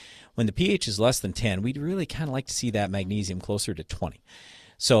 pH. When the pH is less than 10, we'd really kind of like to see that magnesium closer to 20.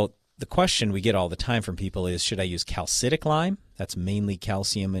 So the question we get all the time from people is, should I use calcitic lime? That's mainly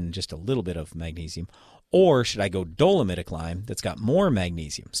calcium and just a little bit of magnesium. Or should I go dolomitic lime that's got more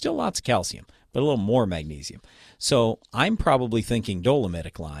magnesium? Still lots of calcium, but a little more magnesium. So I'm probably thinking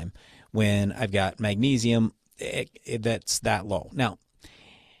dolomitic lime when I've got magnesium that's that low. Now,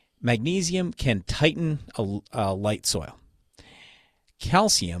 magnesium can tighten a light soil.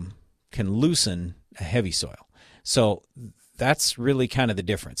 Calcium can loosen a heavy soil. So that's really kind of the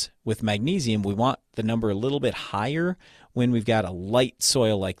difference. With magnesium, we want the number a little bit higher when we've got a light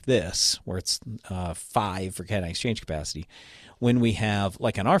soil like this, where it's 5 for cation exchange capacity. When we have,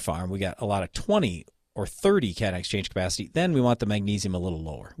 like on our farm, we got a lot of 20 or 30 cation exchange capacity, then we want the magnesium a little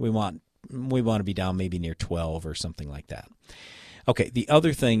lower. We want to be down maybe near 12 or something like that. Okay, the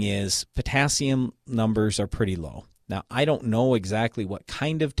other thing is potassium numbers are pretty low. Now, I don't know exactly what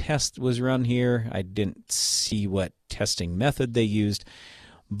kind of test was run here. I didn't see what testing method they used,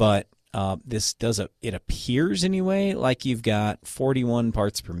 but it appears anyway like you've got 41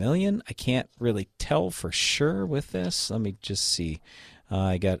 parts per million. I can't really tell for sure with this. Let me just see.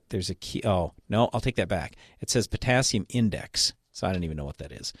 There's a key. Oh, no, I'll take that back. It says potassium index, so I don't even know what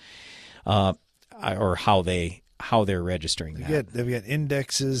that is, or how they're registering that. They've got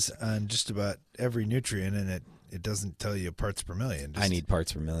indexes on just about every nutrient, and it doesn't tell you parts per million. I need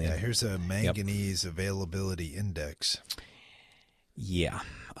parts per million. Yeah, here's a manganese availability index. Yeah.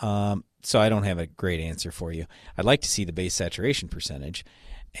 So I don't have a great answer for you. I'd like to see the base saturation percentage,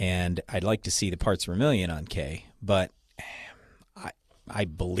 and I'd like to see the parts per million on K, but I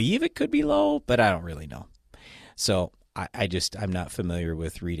believe it could be low, but I don't really know. So I'm not familiar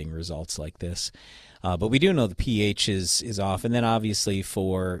with reading results like this. But we do know the pH is off, and then obviously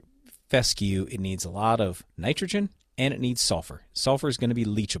for fescue, it needs a lot of nitrogen and it needs sulfur. Sulfur is going to be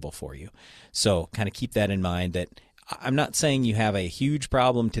leachable for you. So kind of keep that in mind. That I'm not saying you have a huge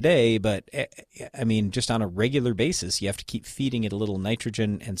problem today, but I mean, just on a regular basis, you have to keep feeding it a little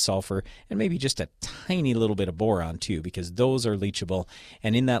nitrogen and sulfur and maybe just a tiny little bit of boron too, because those are leachable.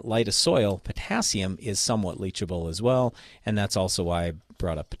 And in that light of soil, potassium is somewhat leachable as well. And that's also why I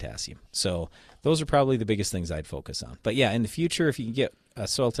brought up potassium. So those are probably the biggest things I'd focus on. But yeah, in the future, if you can get a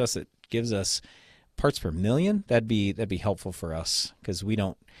soil test that gives us parts per million, that'd be helpful for us, because we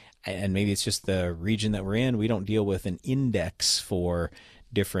don't, and maybe it's just the region that we're in, we don't deal with an index for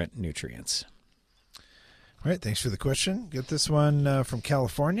different nutrients. All right, thanks for the question. Got this one from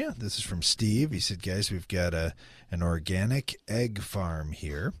California. This is from Steve. He said, guys, we've got an organic egg farm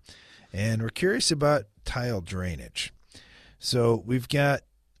here, and we're curious about tile drainage. So we've got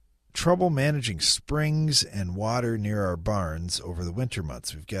trouble managing springs and water near our barns over the winter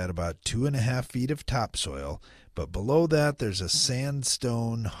months. We've got about 2.5 feet of topsoil, but below that there's a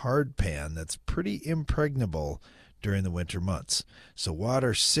sandstone hard pan that's pretty impregnable during the winter months. So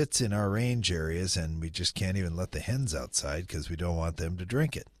water sits in our range areas, and we just can't even let the hens outside because we don't want them to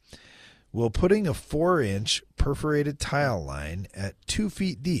drink it. Will putting a 4-inch perforated tile line at 2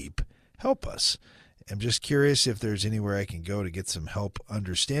 feet deep help us? I'm just curious if there's anywhere I can go to get some help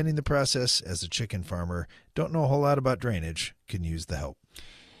understanding the process. As a chicken farmer, don't know a whole lot about drainage, can use the help.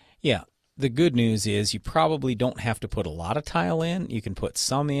 Yeah, the good news is you probably don't have to put a lot of tile in. You can put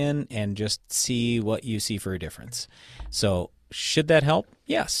some in and just see what you see for a difference. So should that help?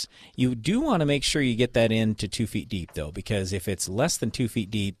 Yes. You do want to make sure you get that in to 2 feet deep, though, because if it's less than 2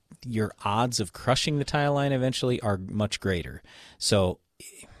 feet deep, your odds of crushing the tile line eventually are much greater. So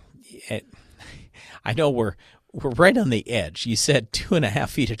I know we're right on the edge. You said 2.5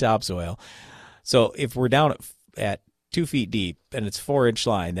 feet of topsoil. So if we're down at 2 feet deep and it's 4-inch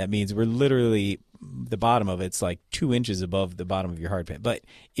line, that means we're literally, the bottom of it's like 2 inches above the bottom of your hard pan. But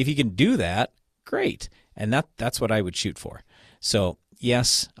if you can do that, great. And that's what I would shoot for. So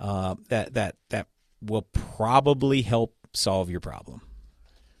yes, that will probably help solve your problem.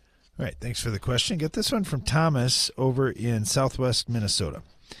 All right, thanks for the question. Get this one from Thomas over in southwest Minnesota.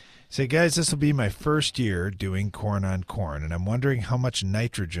 Say, guys, this will be my first year doing corn on corn, and I'm wondering how much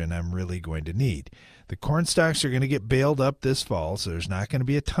nitrogen I'm really going to need. The corn stalks are going to get baled up this fall, so there's not going to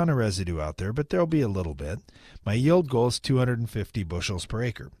be a ton of residue out there, but there'll be a little bit. My yield goal is 250 bushels per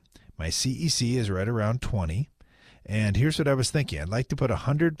acre. My CEC is right around 20. And here's what I was thinking. I'd like to put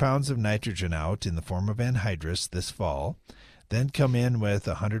 100 pounds of nitrogen out in the form of anhydrous this fall, then come in with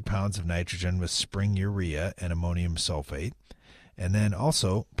 100 pounds of nitrogen with spring urea and ammonium sulfate, and then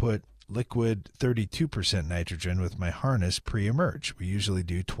also put liquid 32% nitrogen with my harness pre-emerge. We usually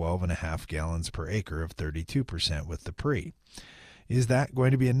do 12.5 gallons per acre of 32% with the pre. Is that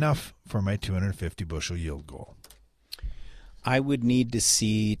going to be enough for my 250 bushel yield goal? I would need to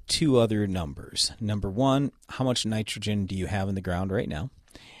see two other numbers. Number one, how much nitrogen do you have in the ground right now?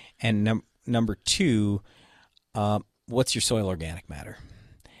 And number two, what's your soil organic matter?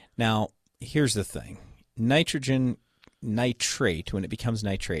 Now, here's the thing. Nitrogen nitrate, when it becomes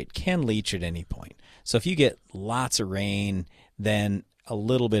nitrate, can leach at any point. So if you get lots of rain, then a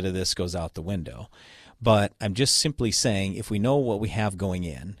little bit of this goes out the window. But I'm just simply saying, if we know what we have going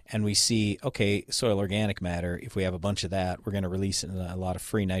in and we see, okay, soil organic matter, if we have a bunch of that, we're going to release a lot of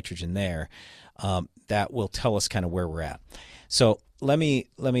free nitrogen there. That will tell us kind of where we're at. So let me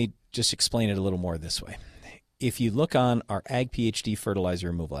just explain it a little more this way. If you look on our Ag PhD fertilizer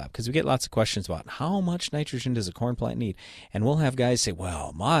removal app, because we get lots of questions about how much nitrogen does a corn plant need, and we'll have guys say,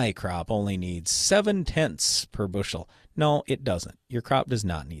 well, my crop only needs 0.7 per bushel. No, it doesn't. Your crop does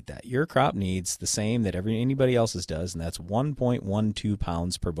not need that. Your crop needs the same that anybody else's does, and that's 1.12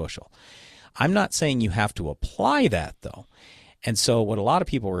 pounds per bushel. I'm not saying you have to apply that, though. And so what a lot of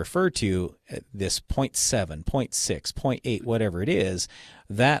people refer to, this 0.7, 0.6, 0.8, whatever it is,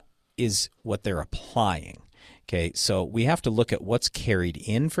 that is what they're applying. Okay, so we have to look at what's carried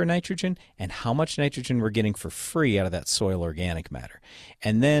in for nitrogen and how much nitrogen we're getting for free out of that soil organic matter.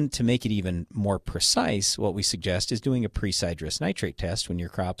 And then to make it even more precise, what we suggest is doing a pre-sidrous nitrate test when your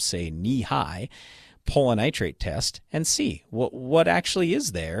crops say knee-high. Pull a nitrate test and see what actually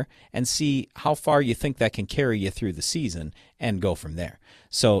is there and see how far you think that can carry you through the season and go from there.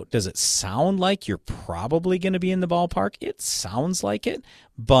 So does it sound like you're probably going to be in the ballpark? It sounds like it,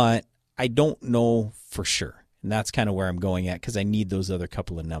 but I don't know for sure. And that's kind of where I'm going at because I need those other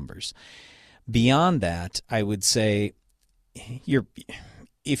couple of numbers. Beyond that, I would say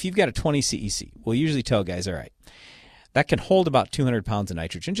if you've got a 20 CEC, we'll usually tell guys, all right, that can hold about 200 pounds of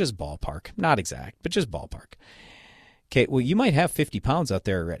nitrogen, just ballpark. Not exact, but just ballpark. Okay, well, you might have 50 pounds out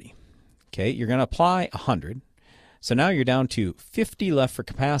there already. Okay, you're going to apply 100. So now you're down to 50 left for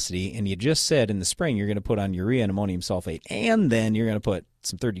capacity, and you just said in the spring you're going to put on urea and ammonium sulfate, and then you're going to put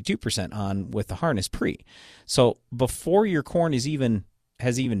some 32% on with the harness pre. So before your corn has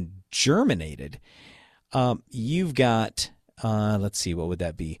even germinated, you've got, let's see, what would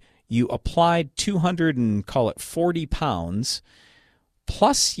that be? You applied 200 and call it 40 pounds,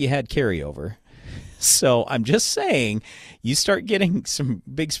 plus you had carryover. So I'm just saying, you start getting some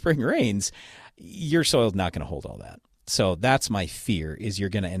big spring rains, your soil's not going to hold all that. So that's my fear, is you're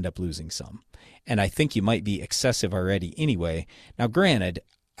going to end up losing some. And I think you might be excessive already anyway. Now, granted,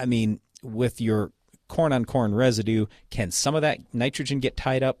 I mean, with your corn-on-corn residue, can some of that nitrogen get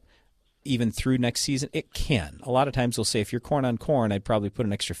tied up even through next season? It can. A lot of times they'll say, if you're corn-on-corn, I'd probably put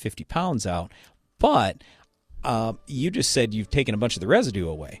an extra 50 pounds out. But you just said you've taken a bunch of the residue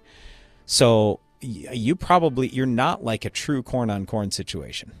away. So you're not like a true corn-on-corn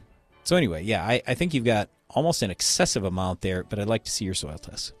situation. So anyway, yeah, I think you've got almost an excessive amount there, but I'd like to see your soil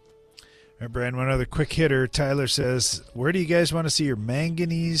tests. All right, Brian, one other quick hitter. Tyler says, where do you guys want to see your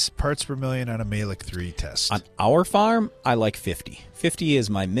manganese parts per million on a Mehlich 3 test? On our farm, I like 50. 50 is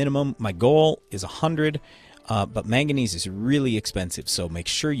my minimum. My goal is 100, but manganese is really expensive, so make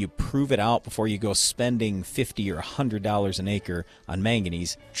sure you prove it out before you go spending $50 or $100 an acre on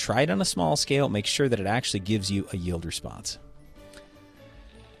manganese. Try it on a small scale. Make sure that it actually gives you a yield response.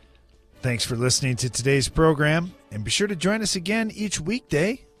 Thanks for listening to today's program, and be sure to join us again each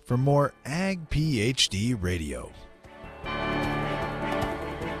weekday for more Ag PhD Radio.